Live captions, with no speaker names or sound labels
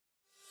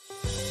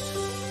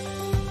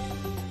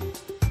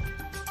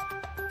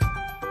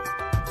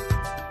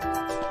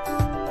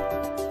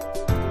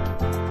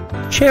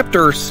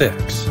Chapter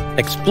 6,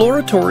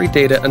 Exploratory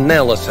Data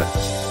Analysis.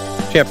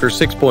 Chapter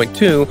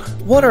 6.2,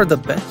 What are the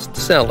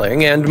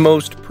best-selling and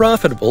most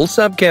profitable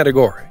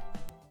subcategory?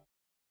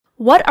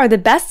 What are the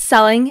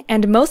best-selling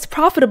and most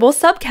profitable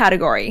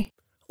subcategory?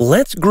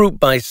 Let's group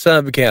by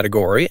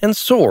subcategory and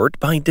sort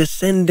by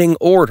descending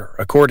order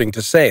according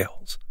to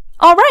sales.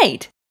 All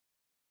right.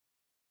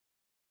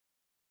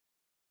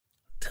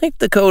 Type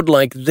the code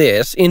like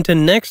this into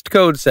next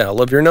code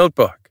cell of your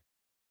notebook.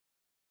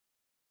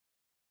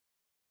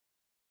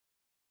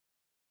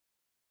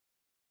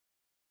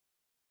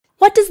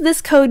 What does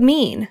this code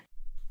mean?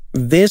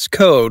 This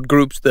code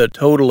groups the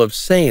total of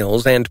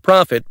sales and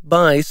profit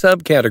by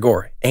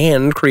subcategory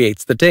and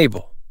creates the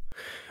table.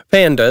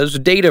 Panda's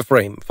data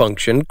frame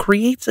function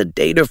creates a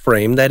data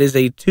frame that is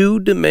a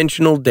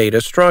two-dimensional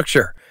data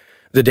structure.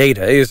 The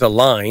data is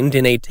aligned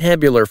in a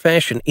tabular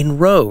fashion in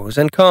rows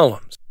and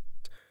columns.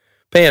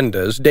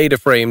 Panda's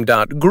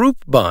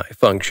dataframe.groupBy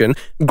function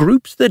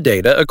groups the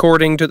data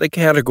according to the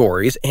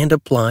categories and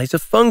applies a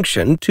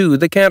function to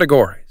the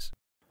categories.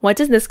 What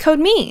does this code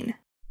mean?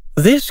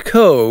 This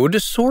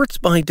code sorts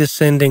by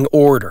descending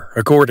order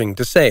according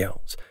to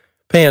sales.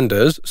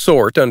 Panda's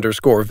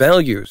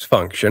sort_values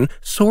function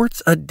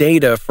sorts a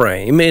data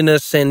frame in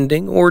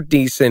ascending or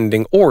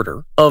descending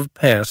order of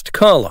past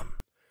column.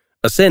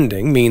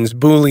 Ascending means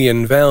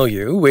Boolean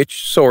value,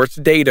 which sorts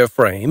data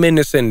frame in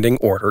ascending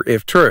order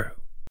if true.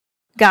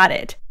 Got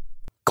it.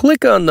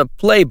 Click on the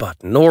play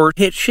button or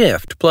hit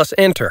Shift plus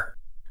Enter.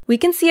 We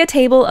can see a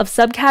table of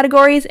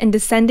subcategories in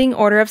descending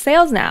order of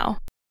sales now.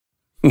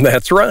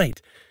 That's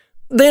right.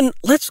 Then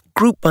let's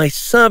group by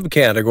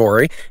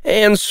subcategory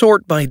and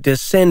sort by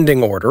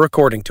descending order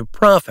according to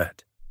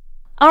profit.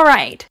 All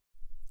right.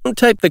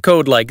 Type the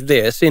code like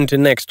this into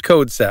next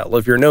code cell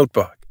of your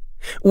notebook.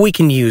 We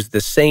can use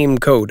the same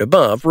code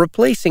above,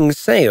 replacing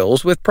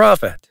sales with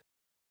profit.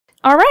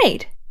 All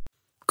right.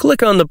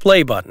 Click on the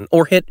play button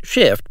or hit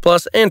Shift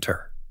plus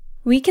Enter.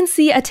 We can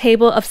see a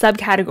table of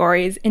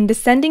subcategories in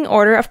descending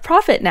order of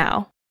profit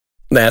now.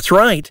 That's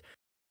right.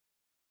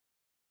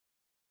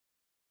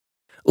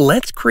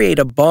 Let's create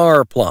a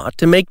bar plot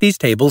to make these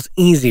tables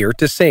easier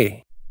to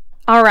see.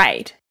 All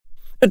right.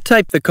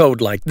 Type the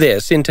code like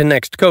this into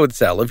next code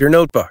cell of your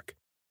notebook.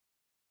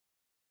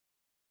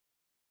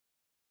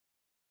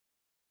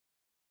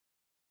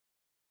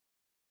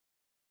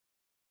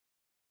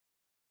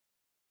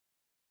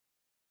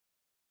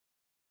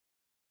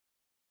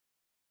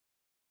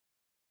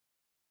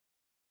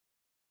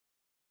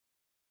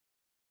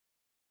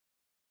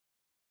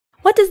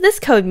 What does this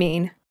code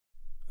mean?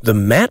 The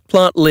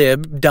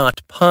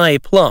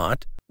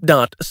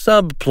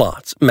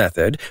matplotlib.pyplot.subplots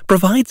method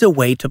provides a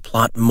way to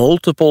plot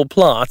multiple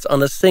plots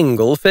on a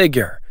single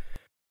figure.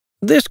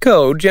 This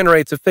code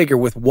generates a figure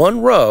with one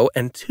row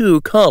and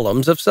two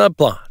columns of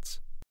subplots.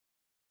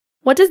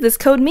 What does this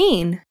code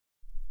mean?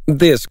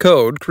 This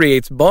code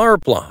creates bar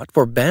plot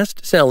for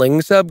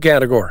best-selling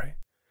subcategory.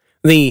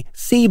 The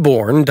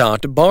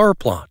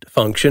seaborn.barplot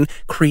function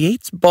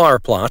creates bar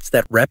plots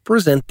that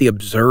represent the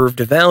observed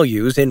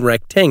values in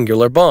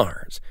rectangular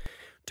bars.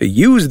 To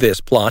use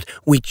this plot,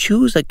 we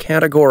choose a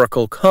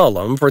categorical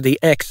column for the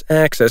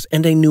x-axis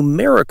and a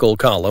numerical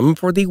column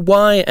for the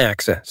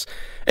y-axis,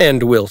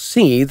 and we'll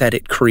see that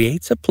it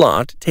creates a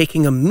plot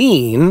taking a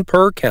mean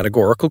per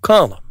categorical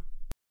column.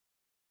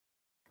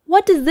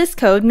 What does this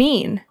code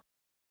mean?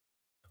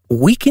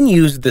 We can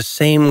use the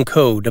same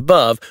code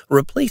above,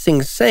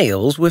 replacing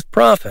sales with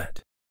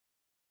profit.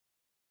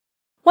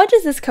 What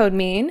does this code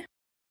mean?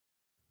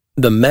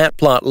 The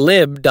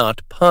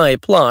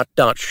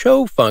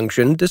matplotlib.pyplot.show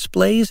function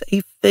displays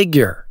a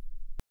figure.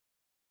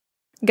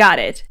 Got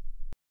it.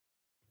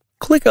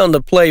 Click on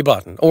the play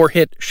button or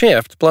hit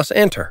Shift plus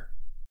Enter.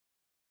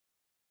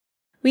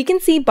 We can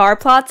see bar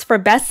plots for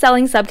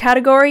best-selling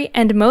subcategory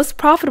and most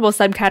profitable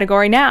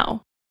subcategory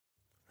now.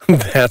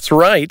 That's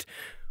right.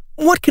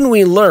 What can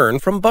we learn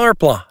from bar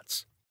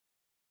plots?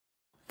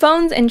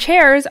 Phones and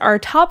chairs are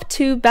top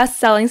two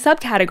best-selling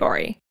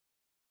subcategory.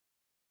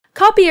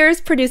 Copiers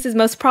produces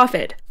most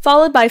profit,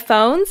 followed by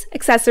phones,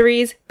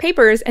 accessories,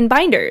 papers, and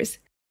binders.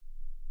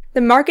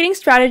 The marketing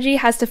strategy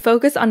has to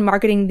focus on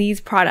marketing these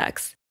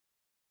products.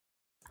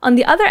 On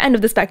the other end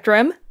of the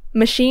spectrum,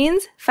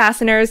 machines,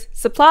 fasteners,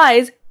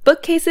 supplies,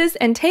 bookcases,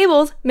 and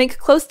tables make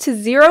close to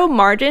zero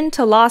margin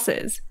to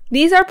losses.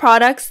 These are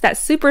products that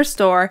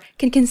Superstore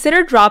can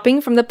consider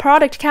dropping from the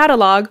product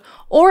catalog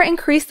or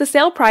increase the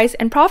sale price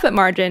and profit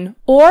margin,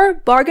 or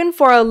bargain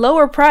for a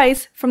lower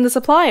price from the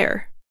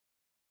supplier.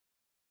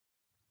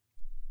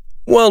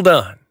 Well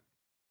done.